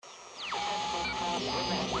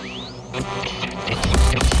For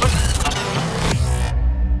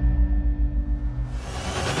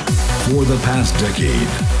the past decade,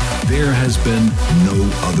 there has been no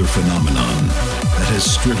other phenomenon that has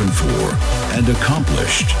striven for and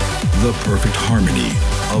accomplished the perfect harmony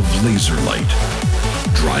of laser light,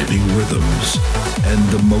 driving rhythms, and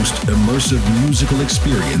the most immersive musical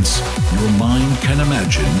experience your mind can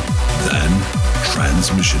imagine than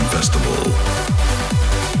Transmission Festival.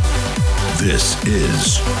 This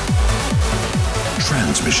is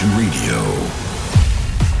Transmission Radio.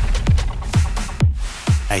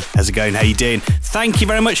 Hey, how's it going? How you doing? Thank you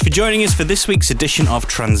very much for joining us for this week's edition of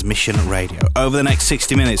Transmission Radio. Over the next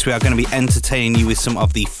 60 minutes, we are going to be entertaining you with some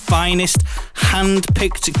of the finest,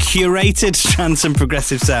 hand-picked, curated trance and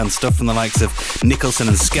progressive sound stuff from the likes of Nicholson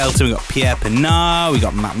and Skelton. We've got Pierre Pienaar, we've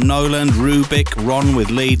got Matt Noland, Rubik, Ron with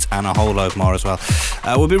Leeds, and a whole load more as well.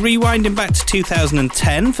 We'll be rewinding back to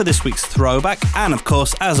 2010 for this week's throwback, and of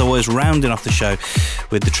course, as always, rounding off the show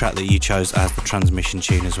with the track that you chose as the transmission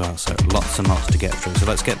tune as well. So lots and lots to get through. So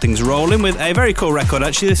let's get things rolling with a very cool record.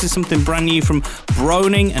 Actually, this is something brand new from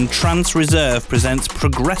Broning and Trance Reserve presents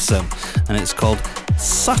Progressum, and it's called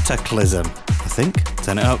Sataclysm, I think.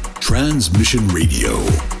 Turn it up. Transmission Radio,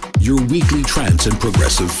 your weekly trance and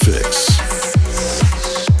progressive fix.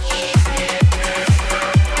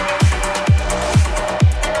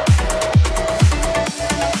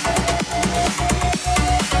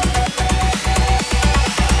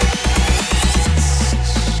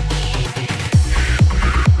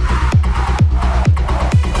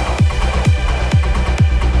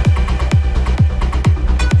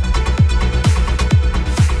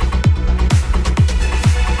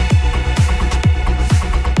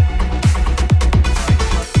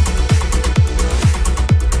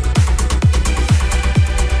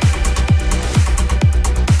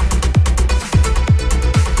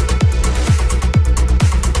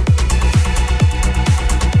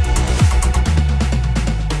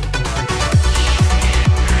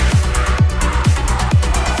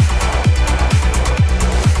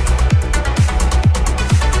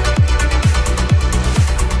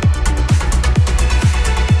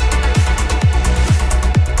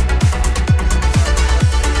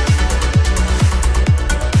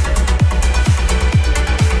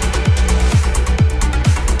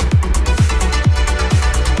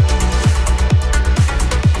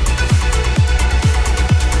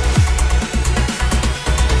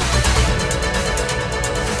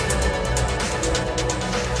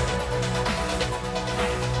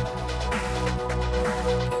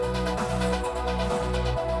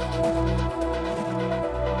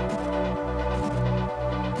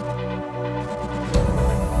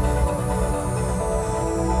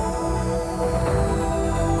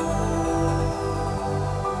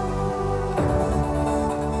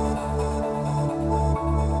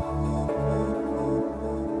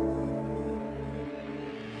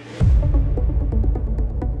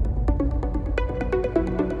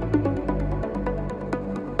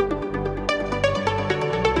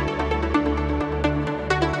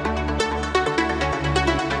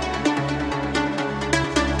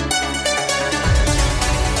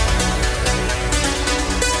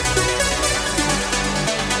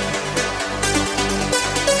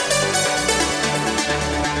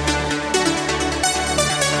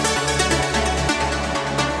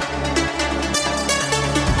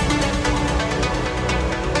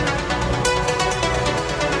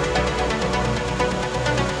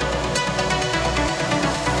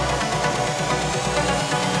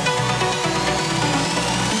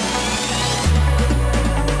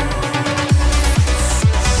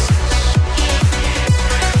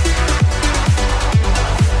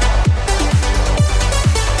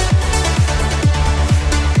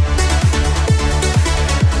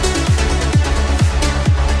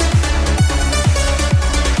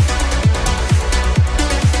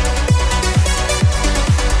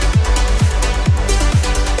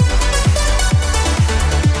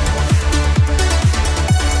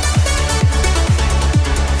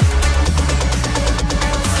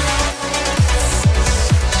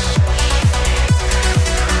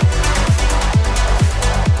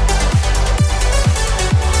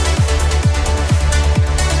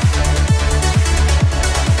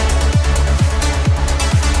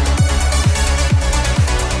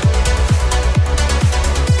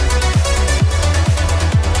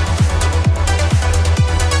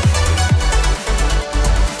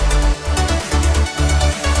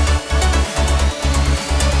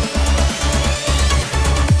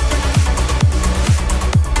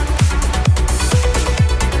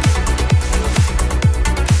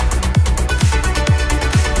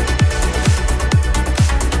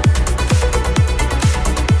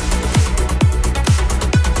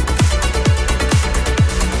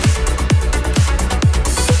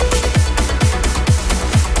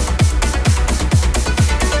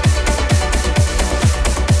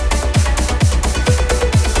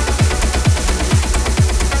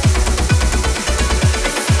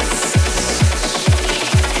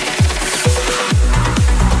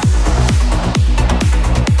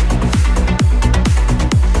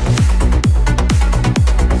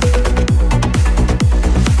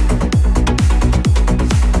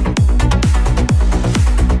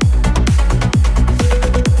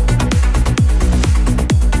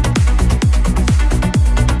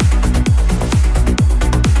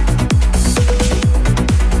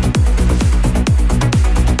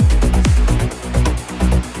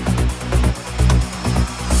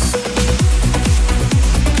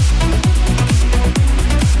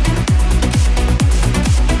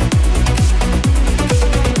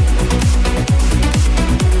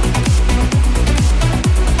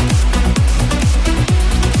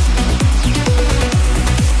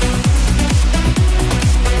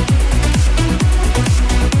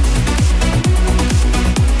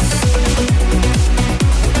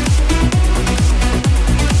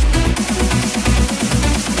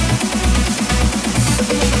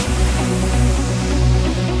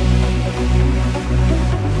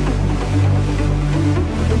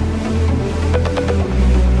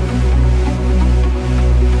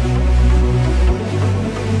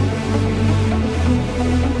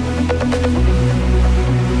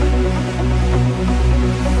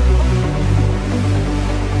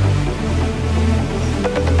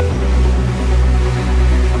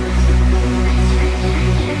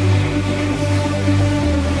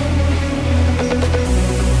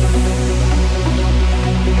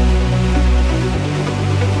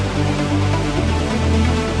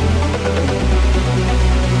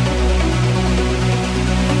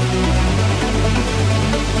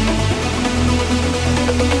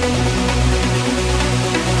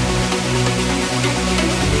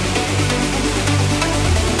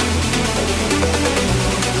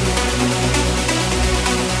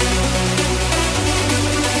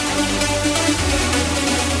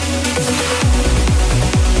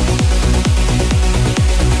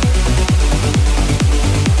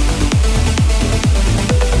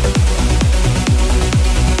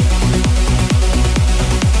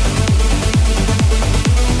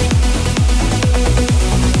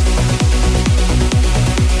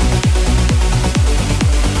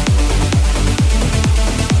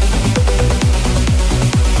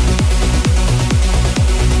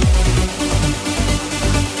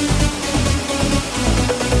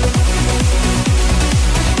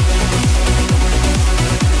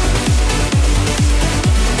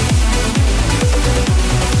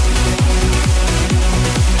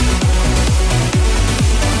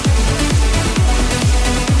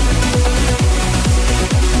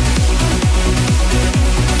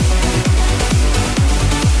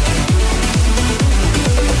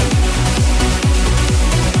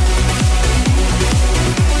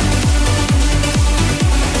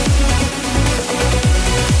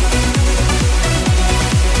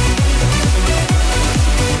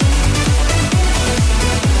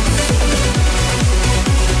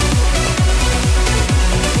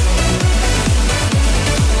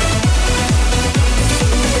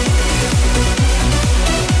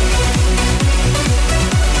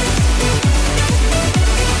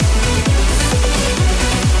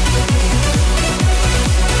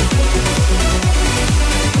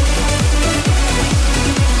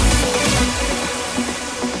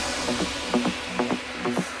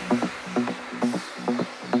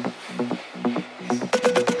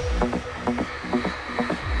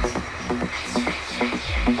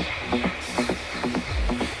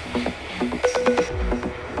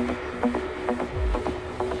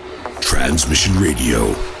 Transmission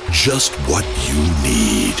Radio, just what you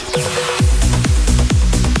need.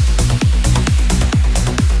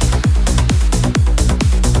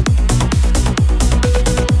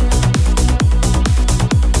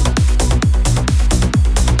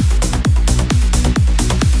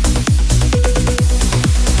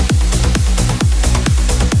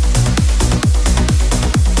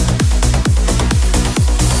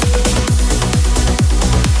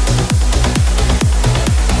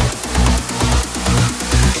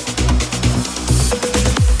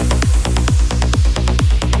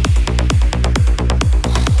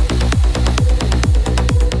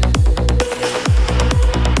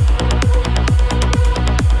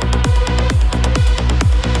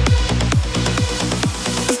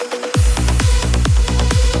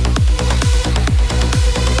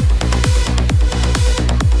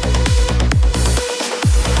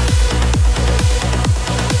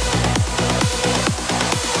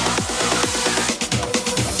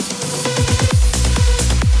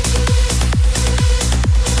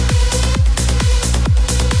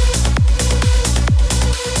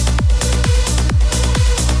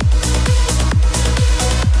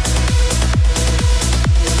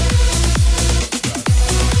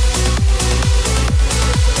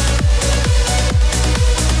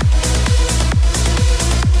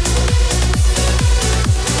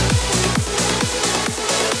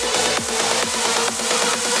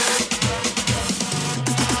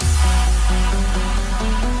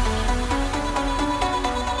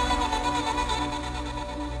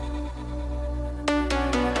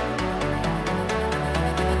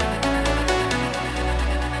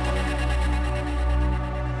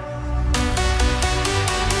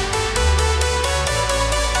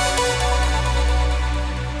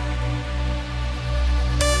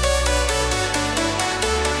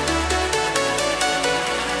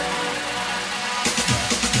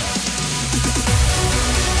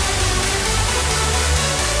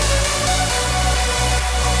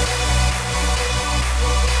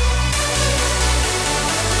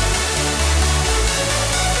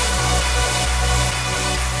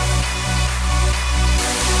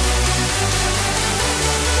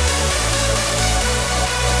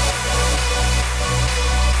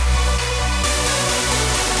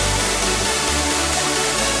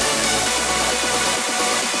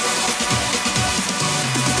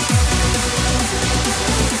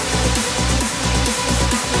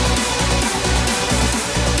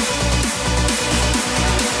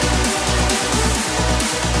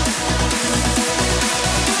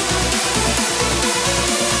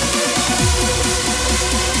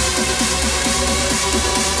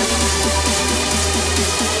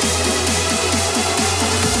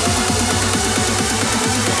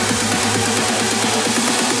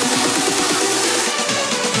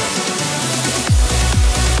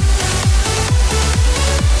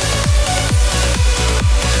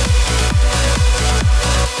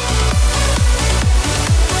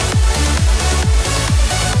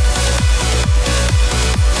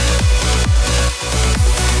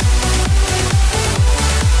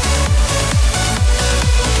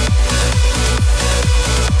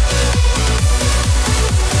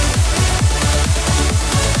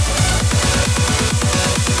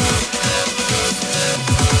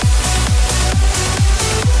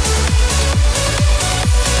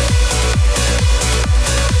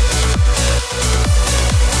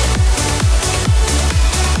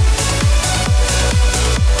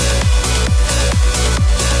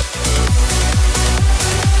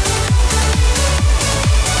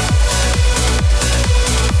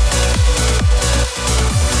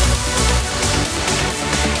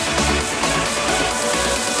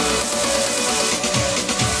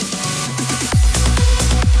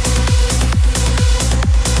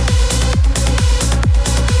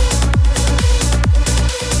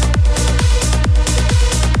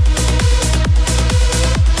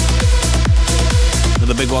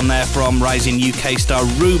 one there from rising UK star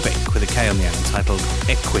Rubik with a K on the end, titled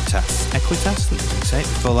Equitas. Equitas, didn't say it.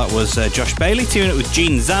 Before that was Josh Bailey tuning it with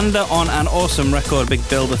Gene Zander on an awesome record, big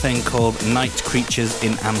builder thing called Night Creatures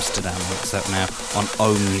in Amsterdam. That's out now on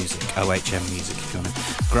OHM Music, OHM Music, if you want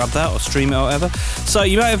to grab that or stream it or whatever. So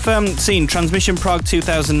you might have seen Transmission Prague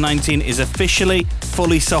 2019 is officially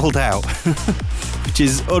fully sold out, which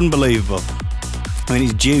is unbelievable. I mean,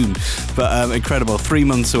 it's June, but incredible. 3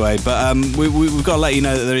 months away. But we've got to let you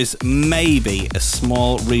know that there is maybe a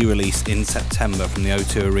small re-release in September from the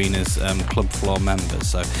O2 Arena's club floor members.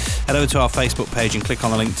 So head over to our Facebook page and click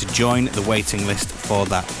on the link to join the waiting list for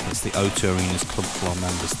that. That's the O2 Arena's club floor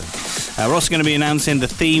members thing. We're also going to be announcing the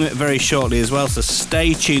theme very shortly as well, so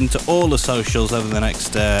stay tuned to all the socials over the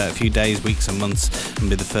next few days, weeks and months, and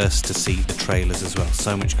be the first to see the trailers as well.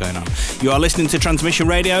 So much going on. You are listening to Transmission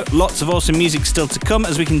Radio. Lots of awesome music still to come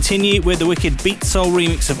as we continue with the wicked Beat Soul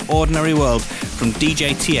remix of Ordinary World from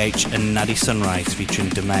DJ TH and Naddy Sunrise featuring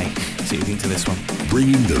DeMay. See what you think to this one.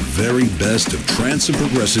 Bringing the very best of trance and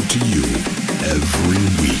progressive to you every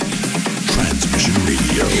week. Transmission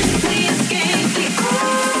Radio. We escape the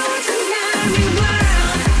ordinary world.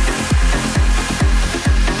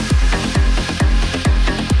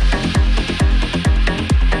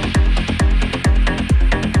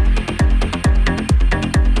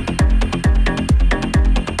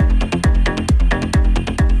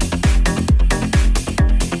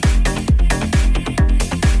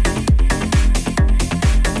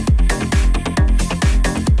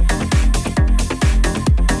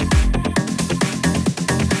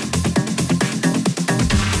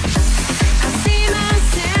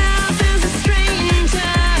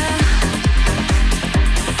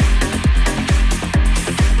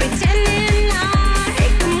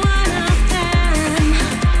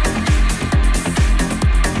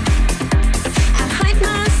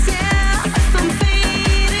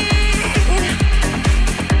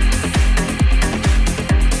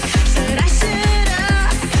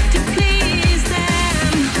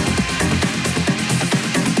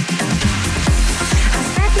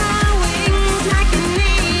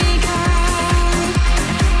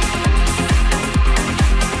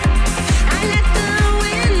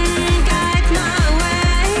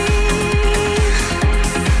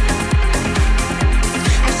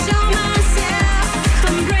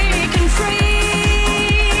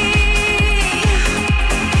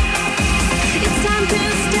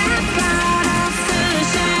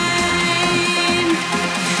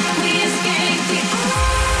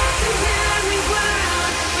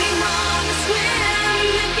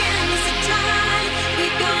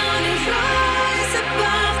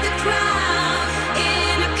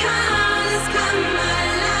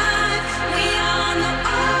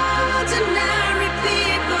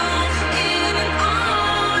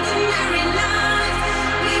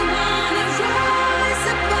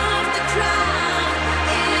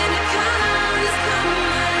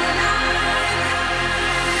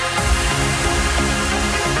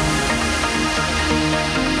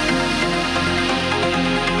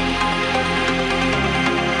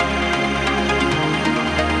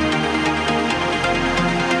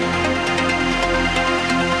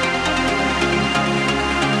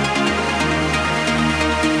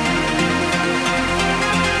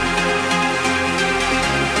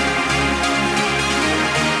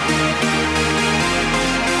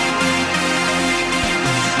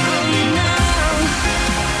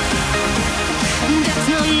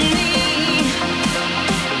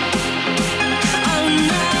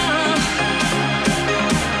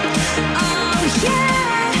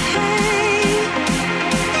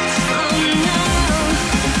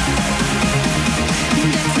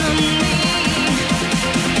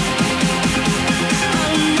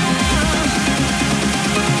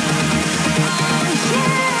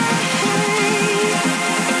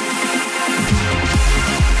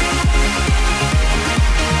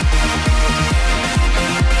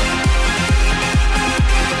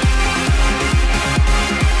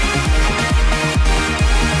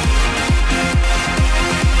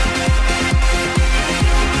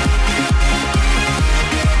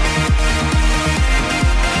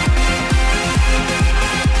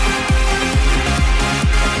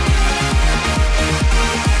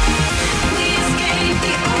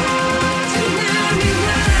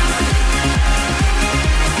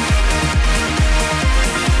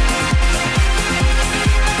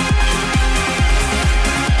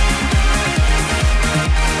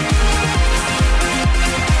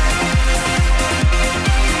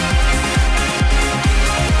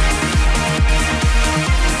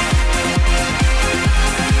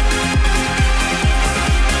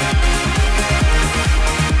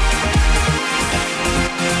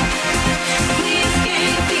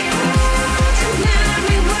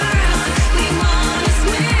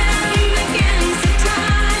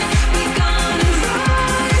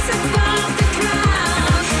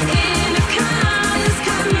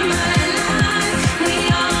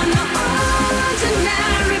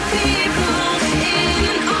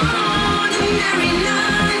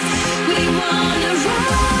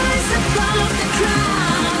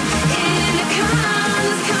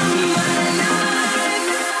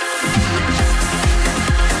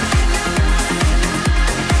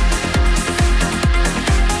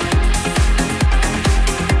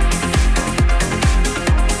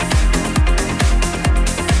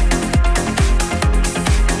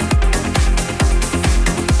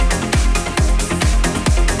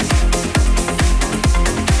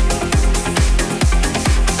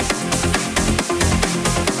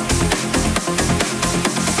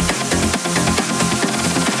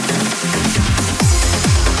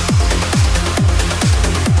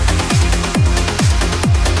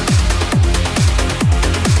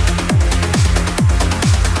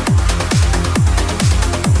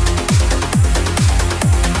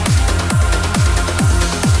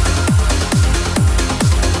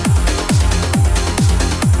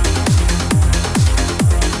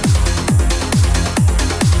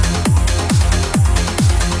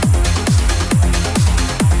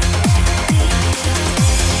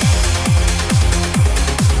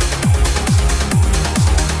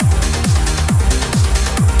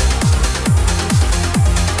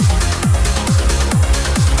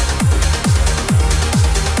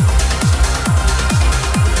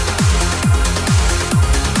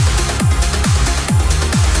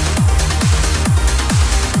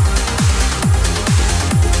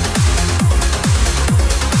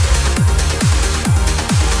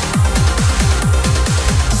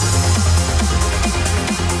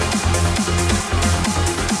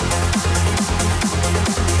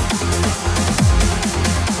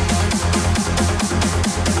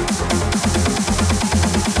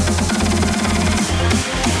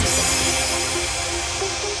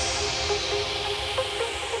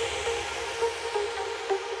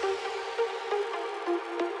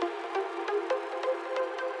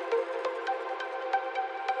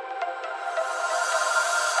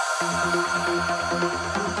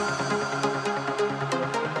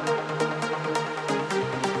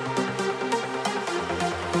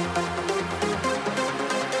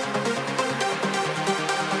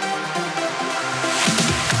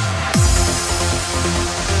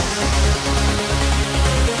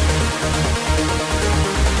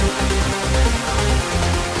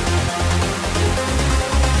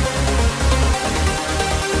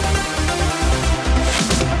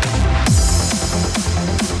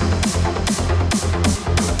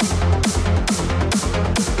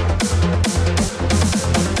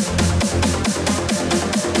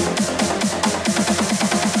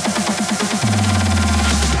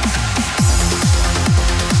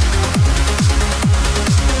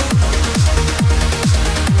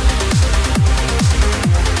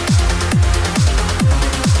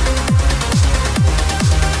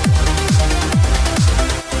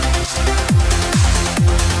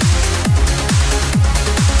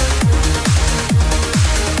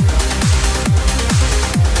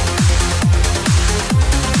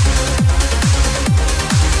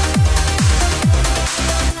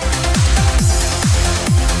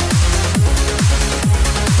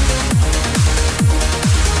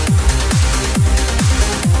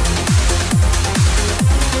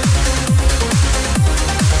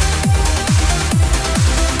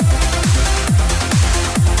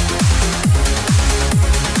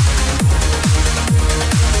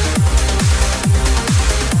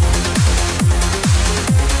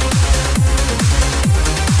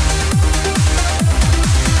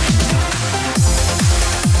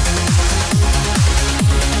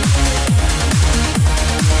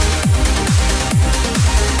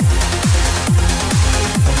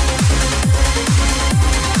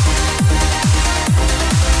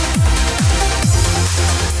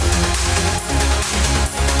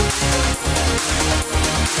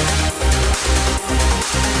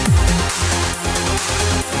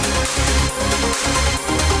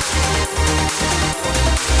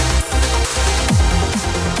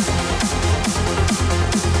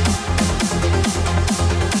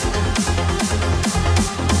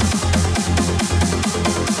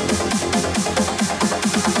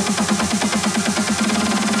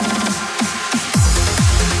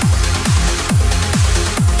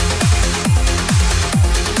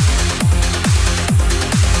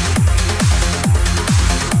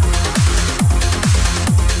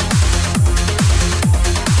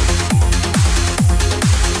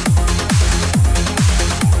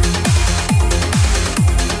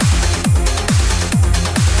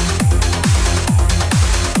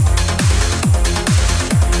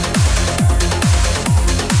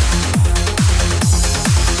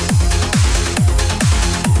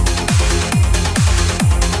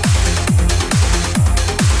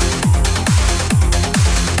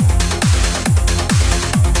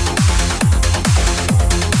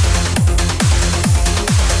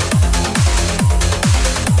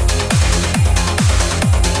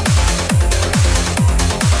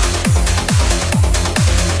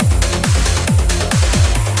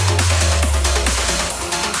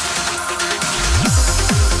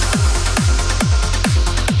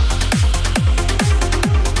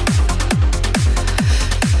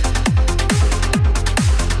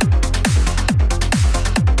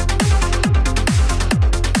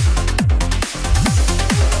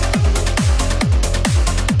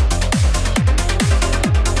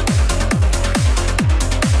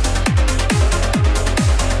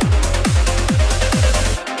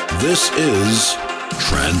 This is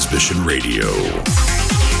Transmission Radio.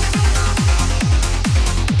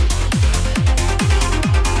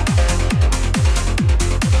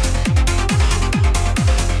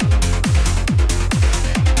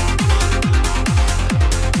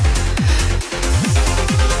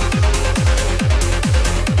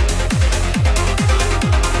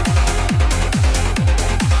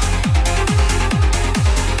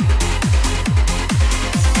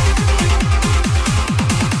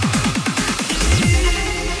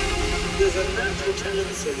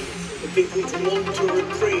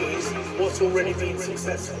 Already been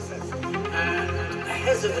successful, and a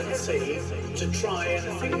hesitancy to try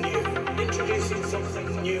anything new, introducing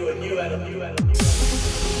something new, a new element.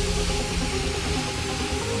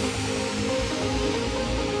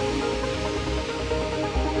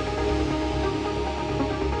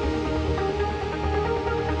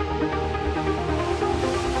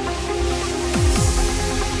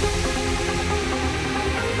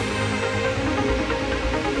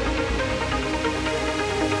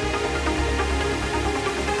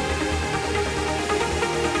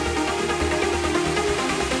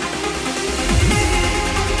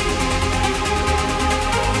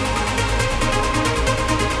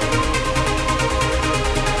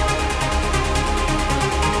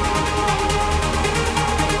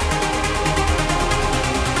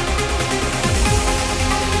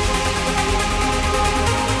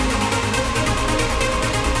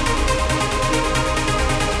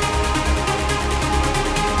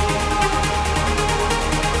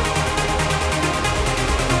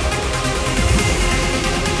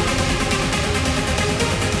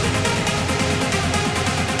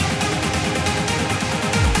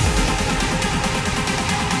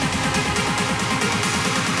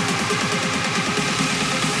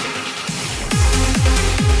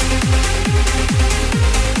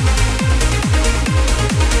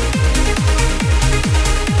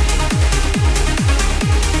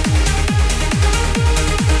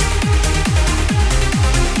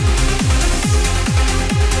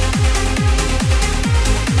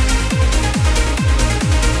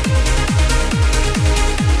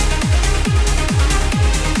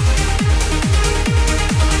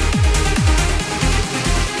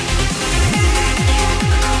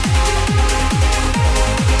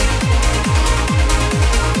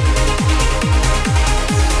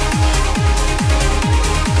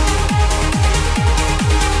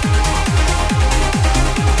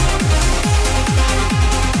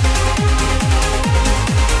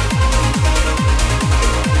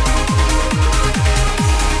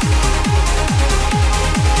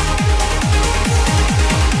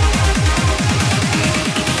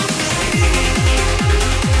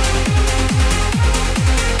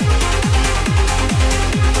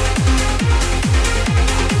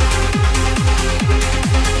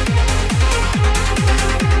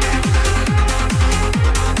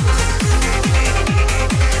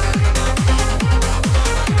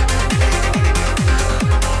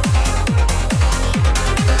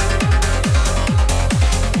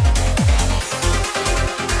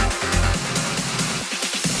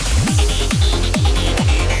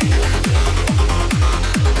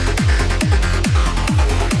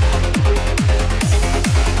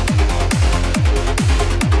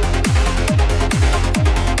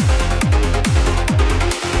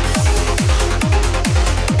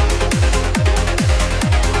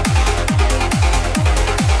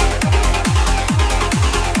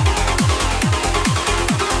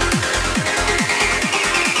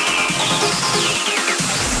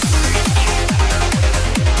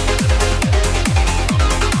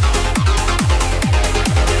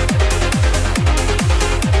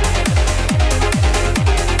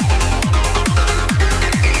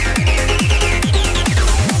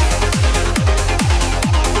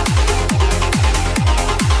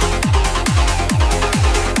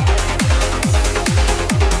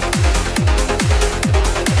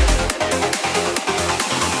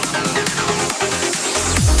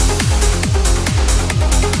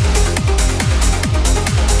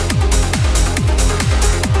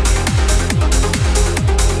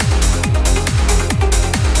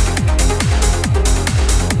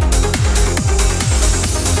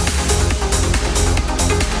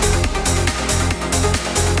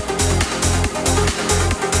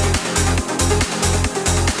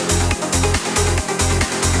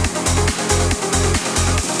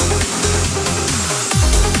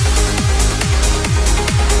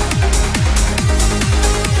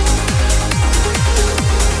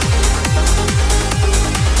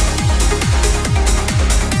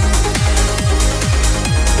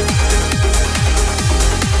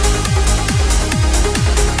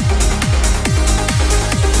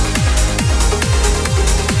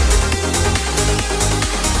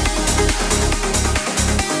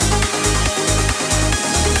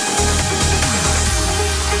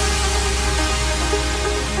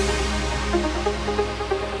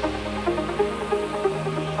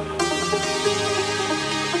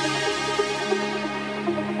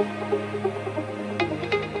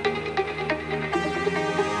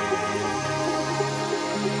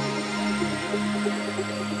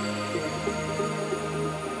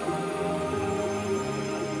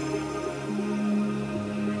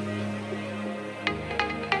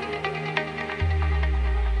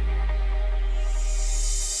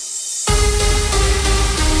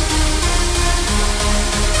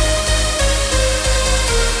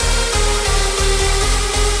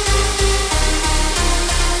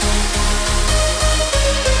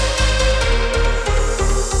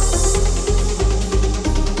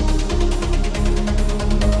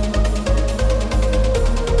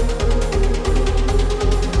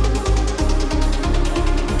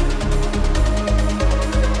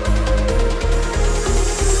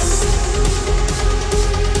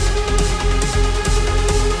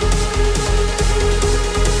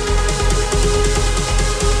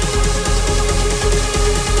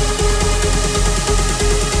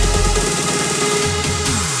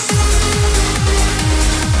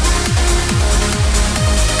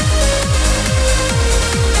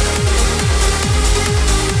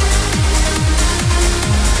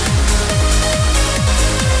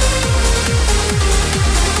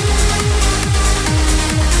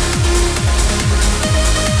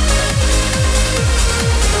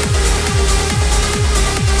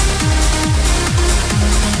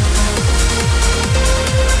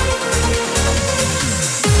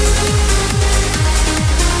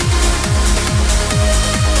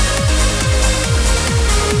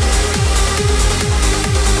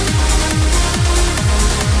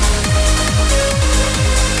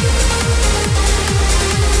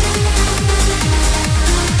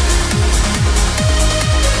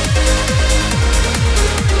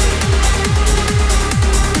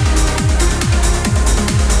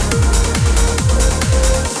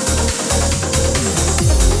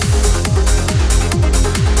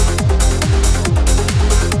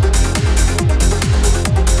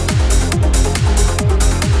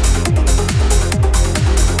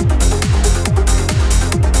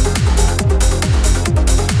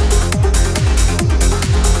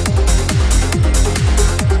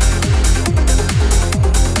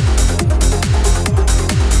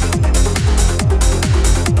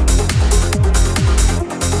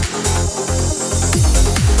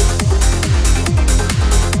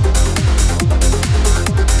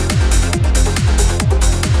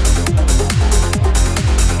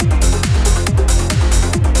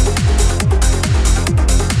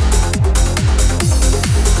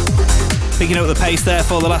 Picking up the pace there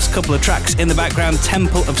for the last couple of tracks in the background,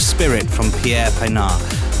 Temple of Spirit from Pierre Peinard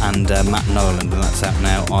and Matt Nolan, and that's out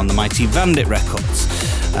now on the Mighty Vandit Records.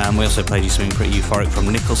 We also played you something pretty euphoric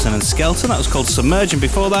from Nicholson and Skelton. That was called Submerge, and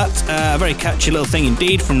before that, a very catchy little thing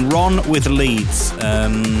indeed from Ron with Leeds,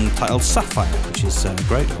 titled Sapphire, which is a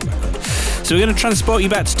great little record. So we're going to transport you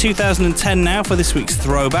back to 2010 now for this week's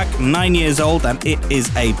throwback. 9 years old, and it is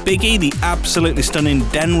a biggie, the absolutely stunning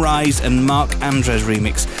Den Rise and Mark Andres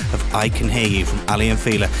remix of I Can Hear You from Ali and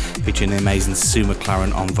Fila, featuring the amazing Sue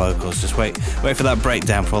McLaren on vocals. Just wait for that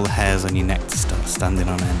breakdown for all the hairs on your neck to start standing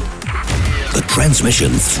on end. The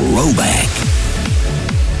Transmission Throwback.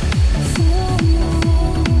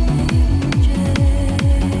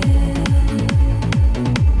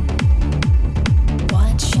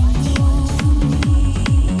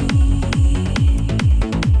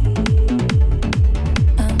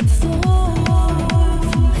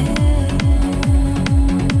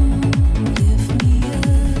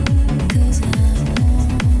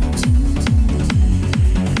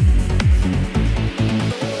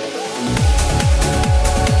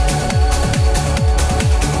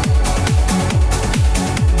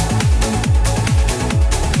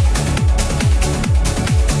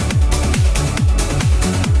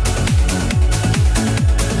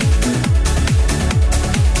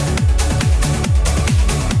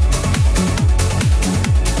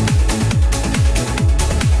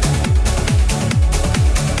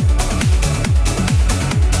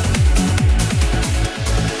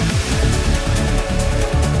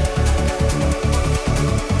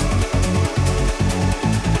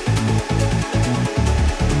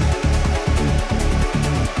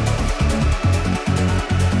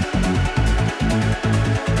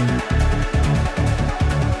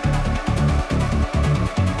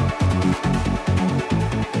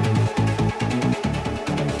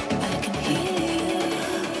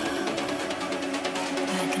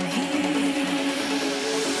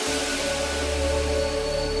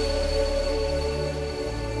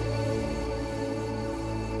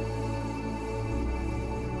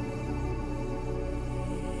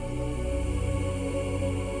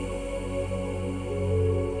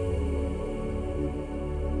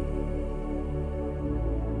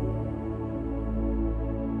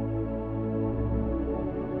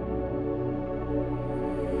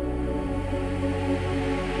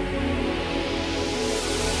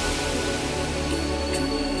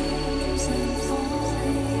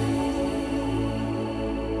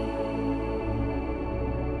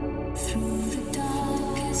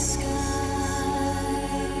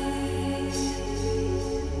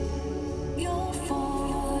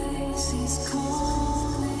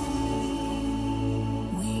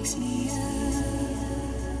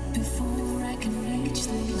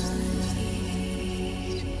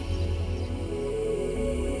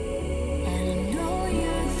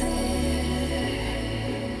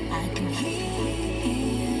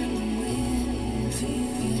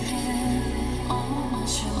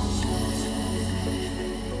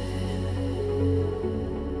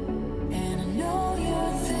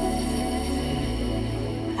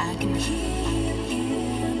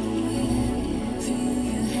 Feel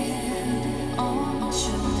your hand on my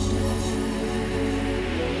shoulder.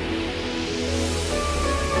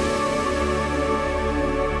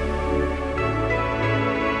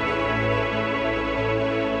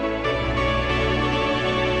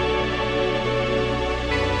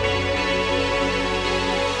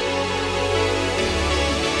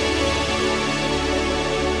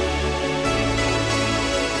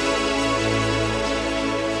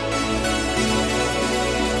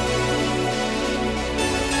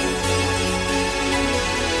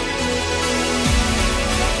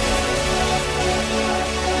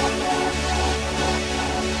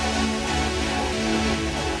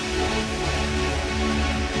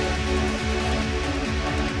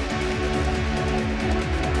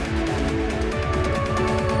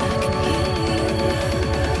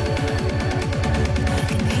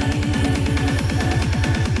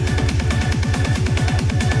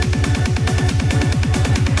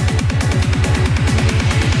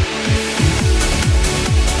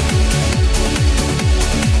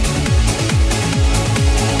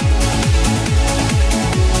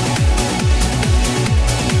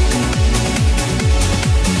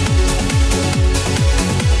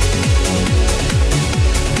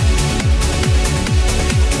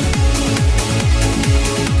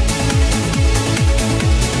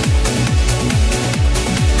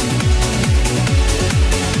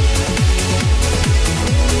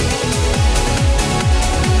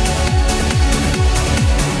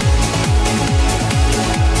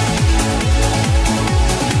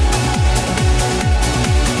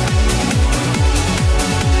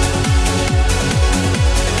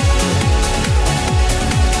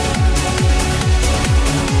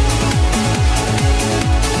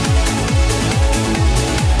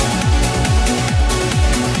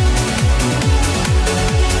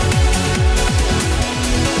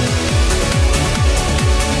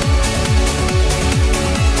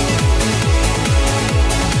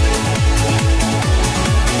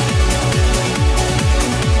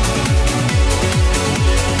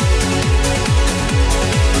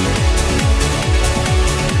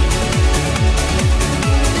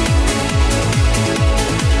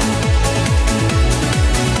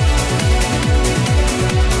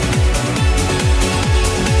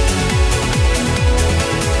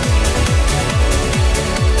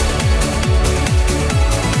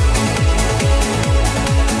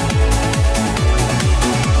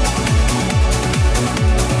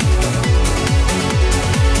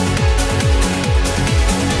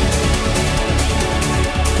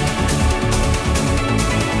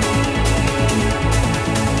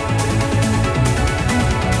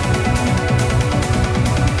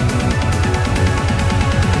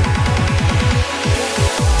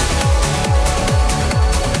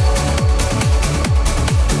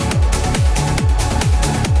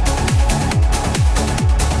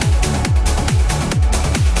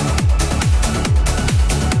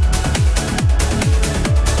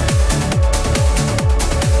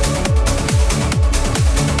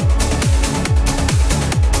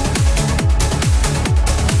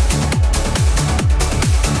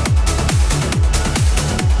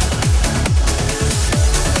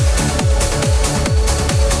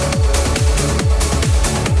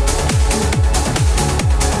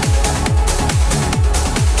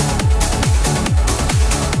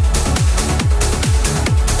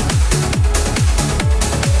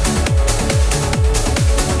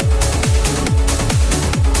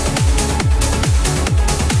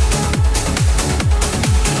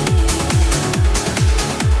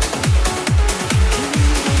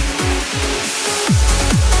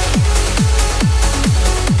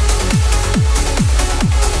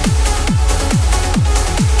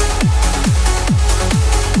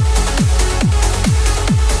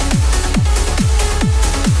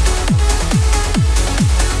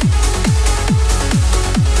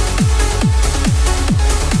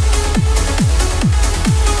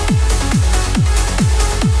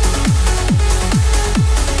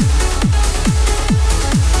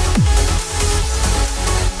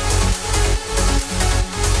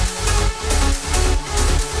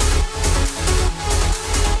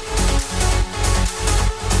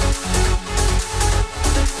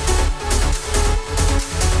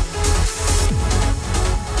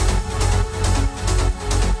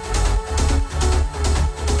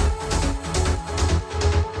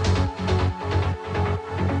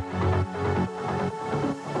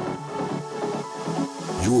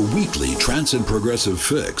 trance and progressive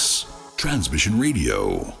fix. Transmission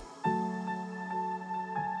Radio.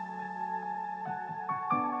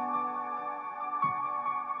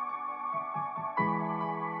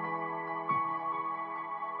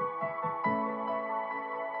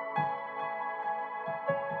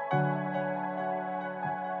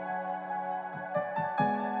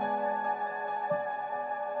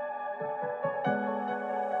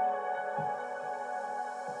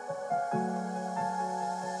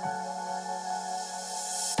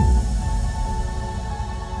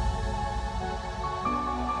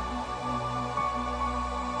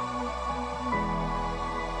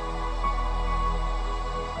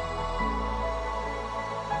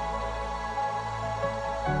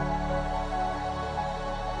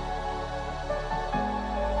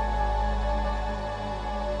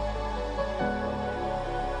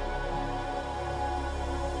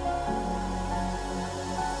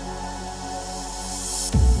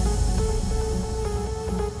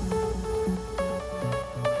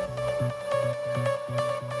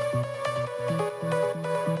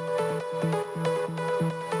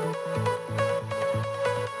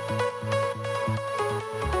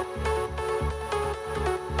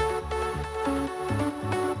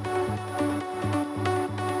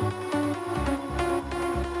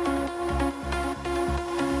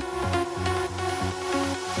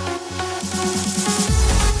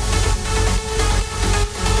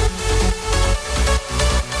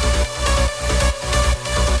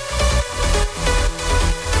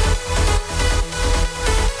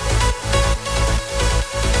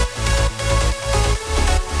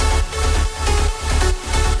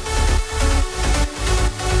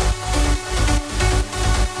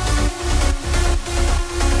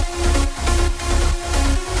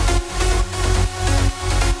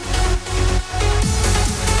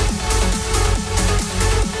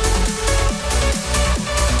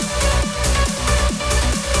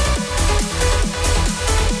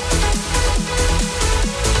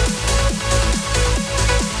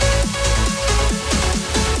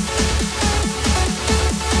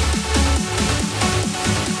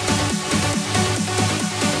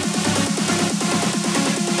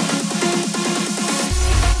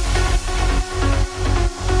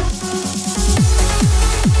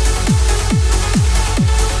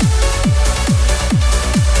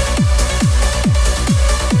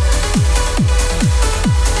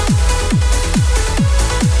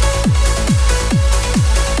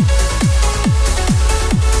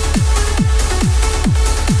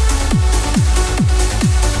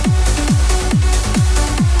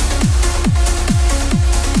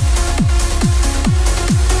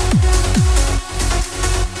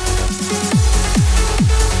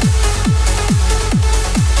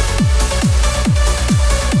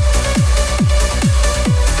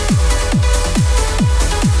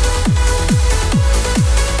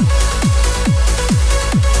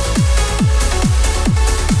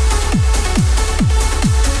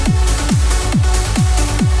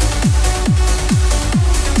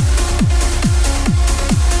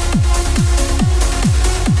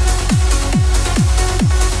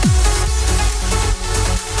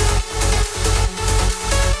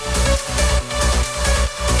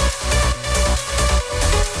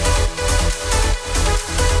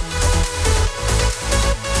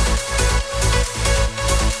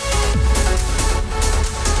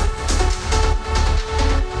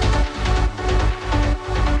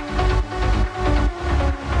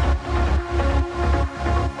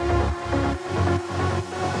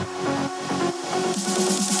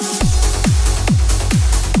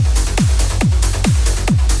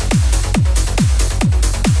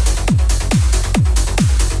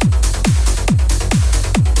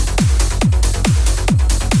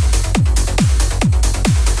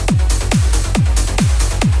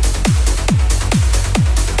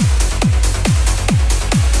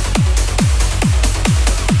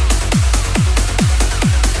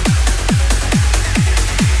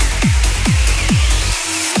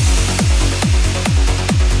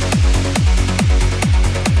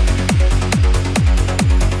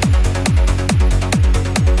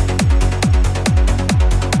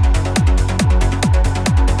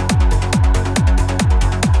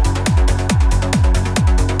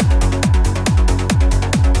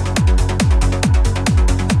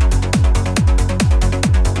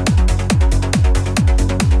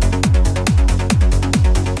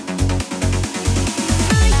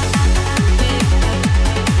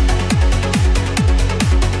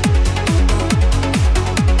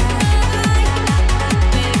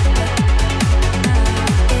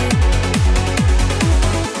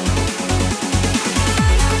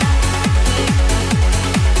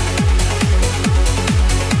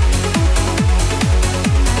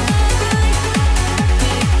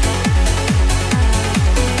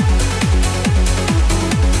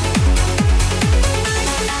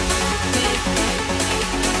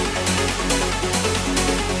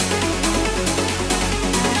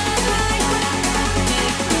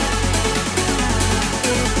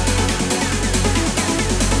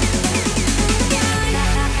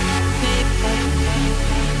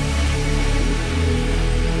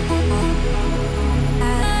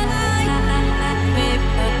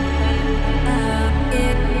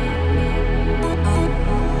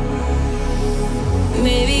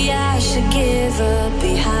 up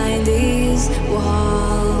behind these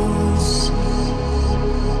walls.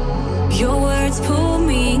 Your words pull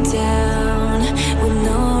me down with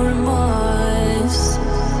no remorse.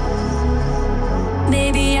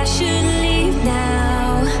 Maybe I should leave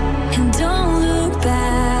now and don't look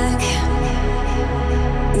back.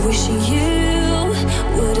 Wishing you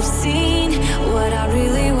would have seen what I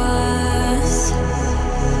really was.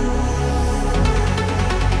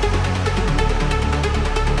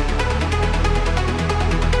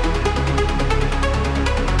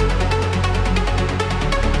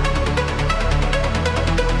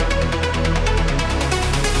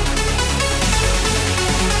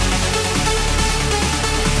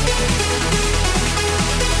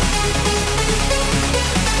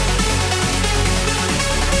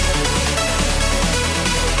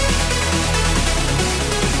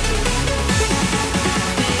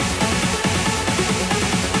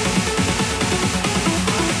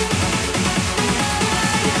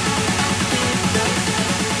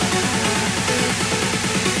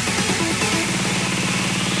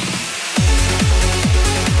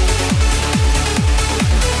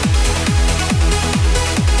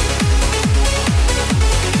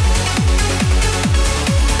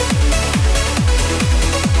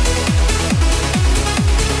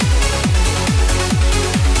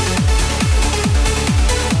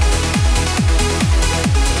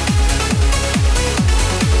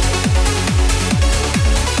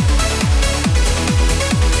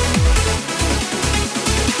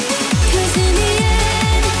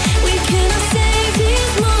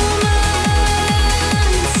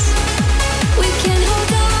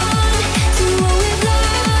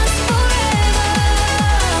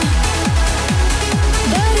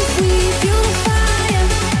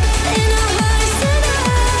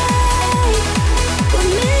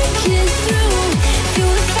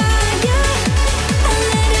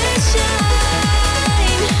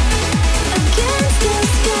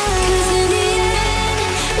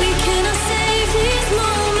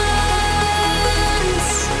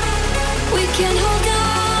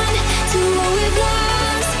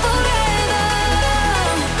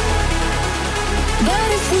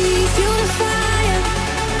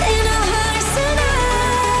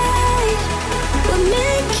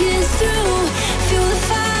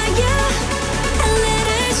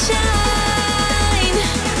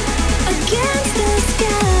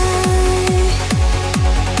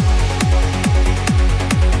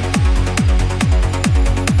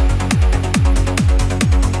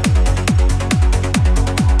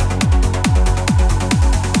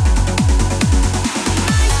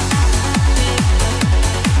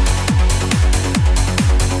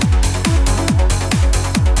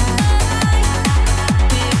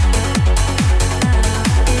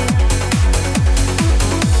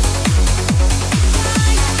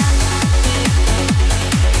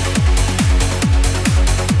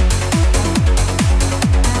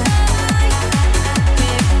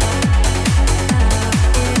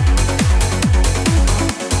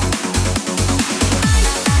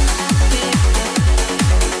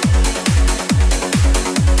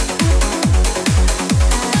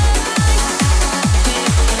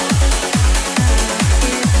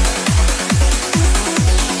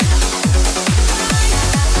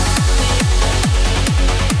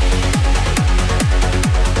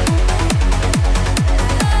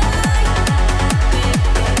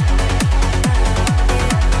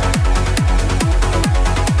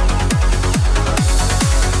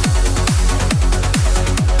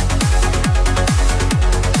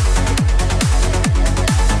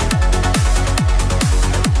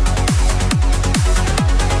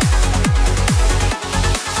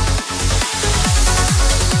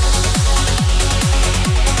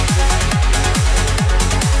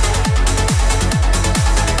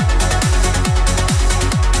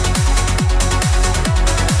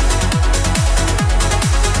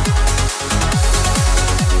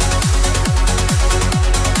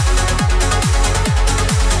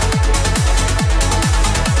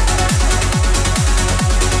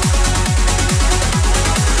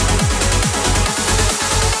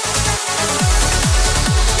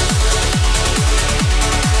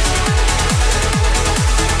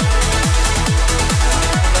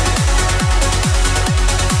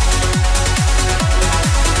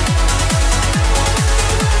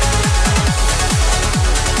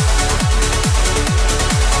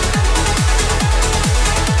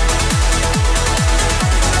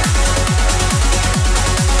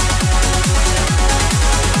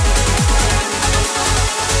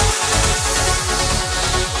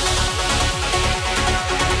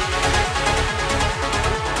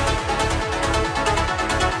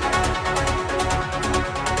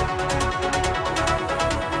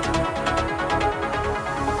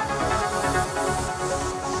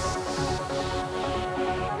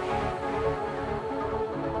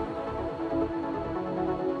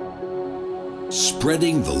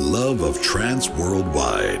 Spreading the love of trance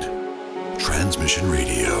worldwide. Transmission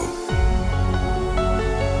Radio.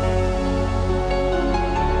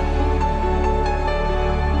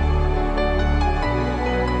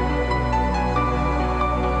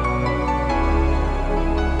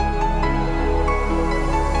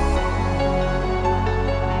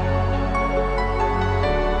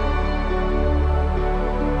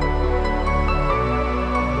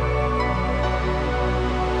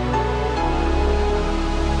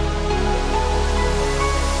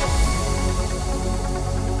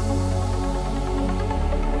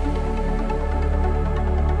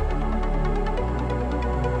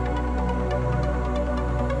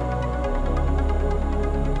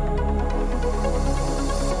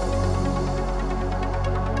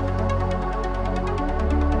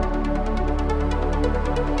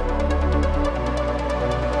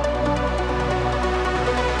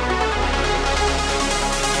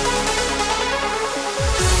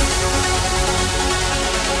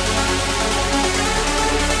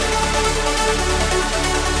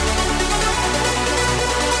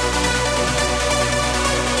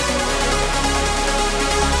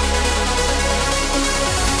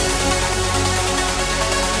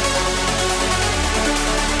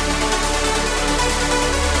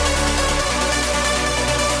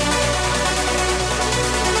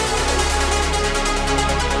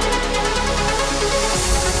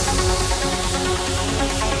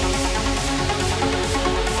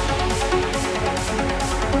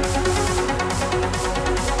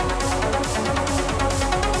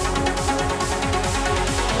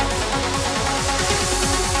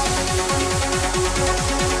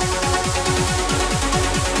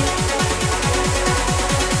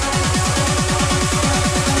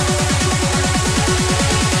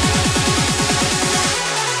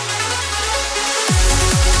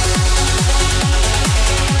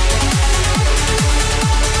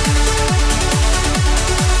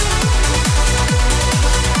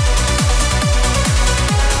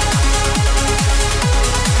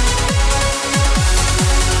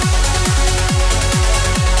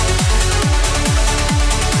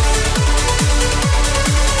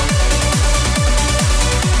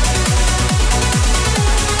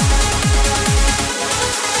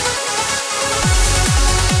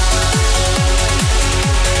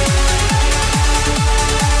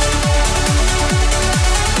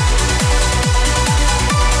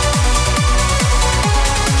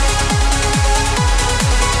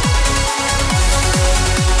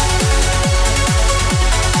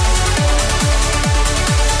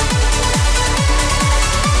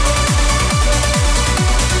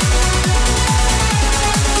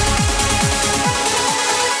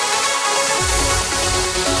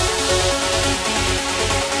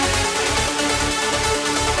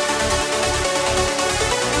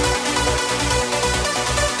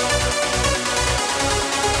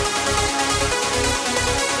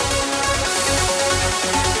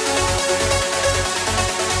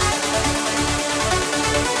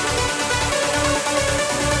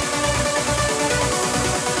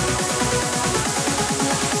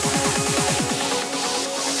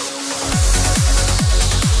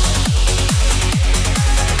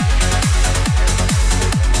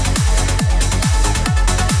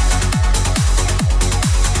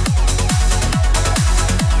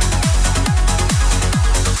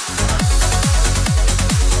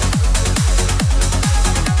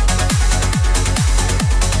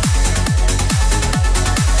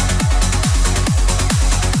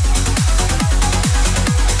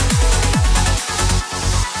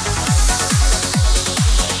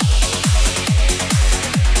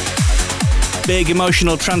 Big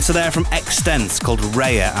emotional transfer there from Extents called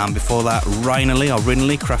Raya, and before that Rinally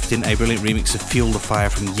crafting a brilliant remix of Fuel the Fire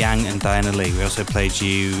from Yang and Diana Lee. We also played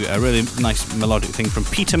you a really nice melodic thing from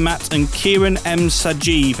Peter Matt and Kieran M.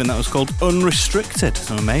 Sajeev, and that was called Unrestricted.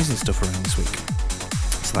 Some amazing stuff around this week.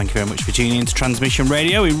 So thank you very much for tuning in to Transmission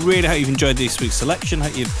Radio. We really hope you've enjoyed this week's selection.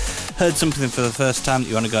 Hope you've heard something for the first time that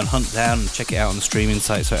you want to go and hunt down and check it out on the streaming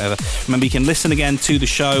sites or whatever. Remember, you can listen again to the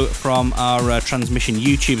show from our Transmission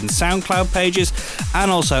YouTube and SoundCloud pages, and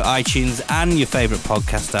also iTunes and your favourite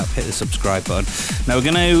podcast app. Hit the subscribe button. Now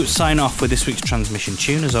we're going to sign off with this week's Transmission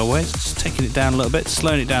tune, as always. Just taking it down a little bit,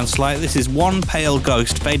 slowing it down slightly. This is One Pale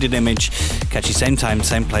Ghost, Faded Image. Catch you same time,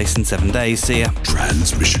 same place in 7 days. See ya.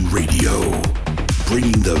 Transmission Radio,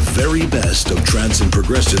 bringing the very best of trance and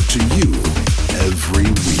progressive to you every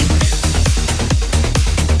week.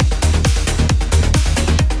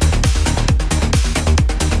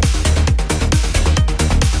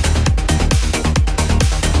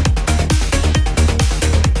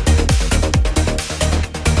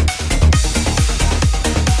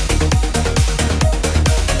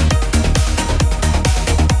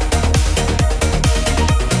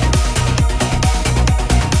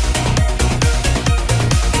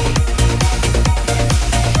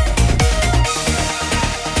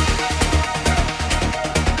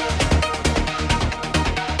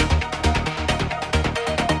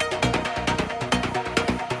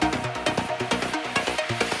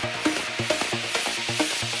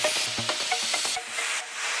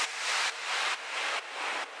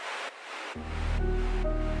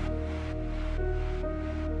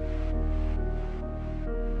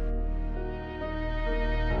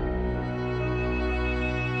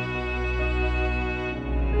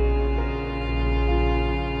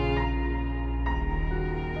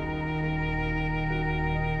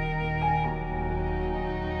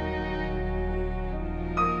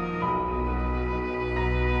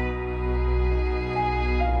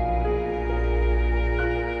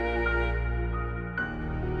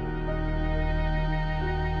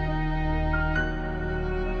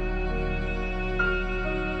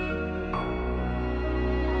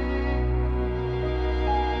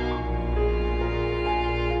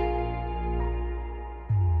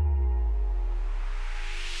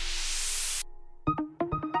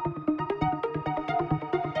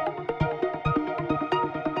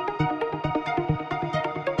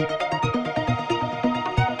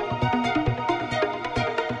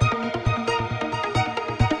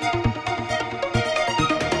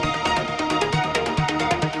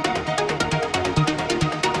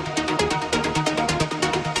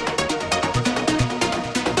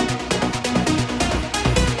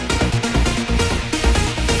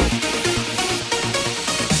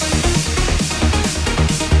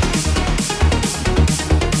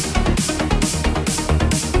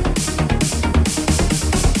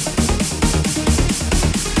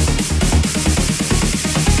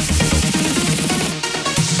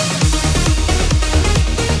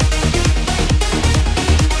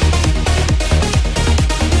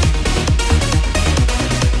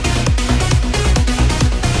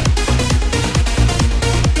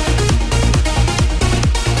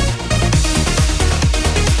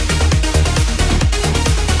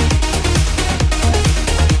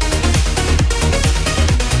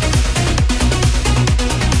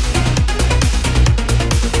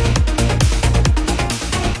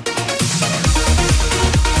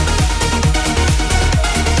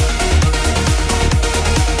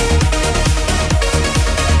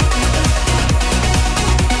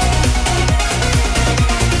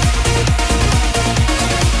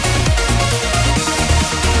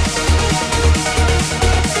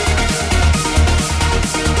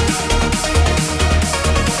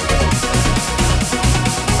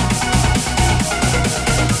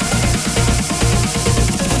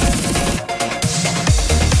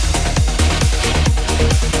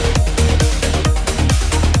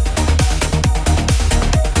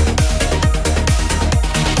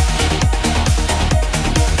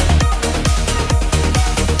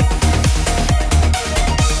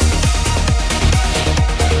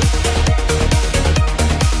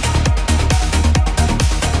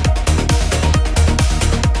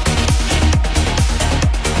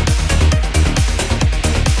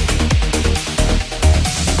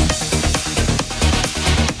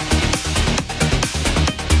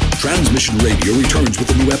 Transmission Radio returns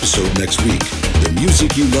with a new episode next week. The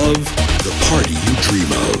music you love, the party you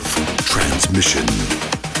dream of. Transmission.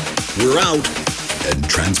 We're out and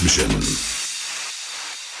Transmission.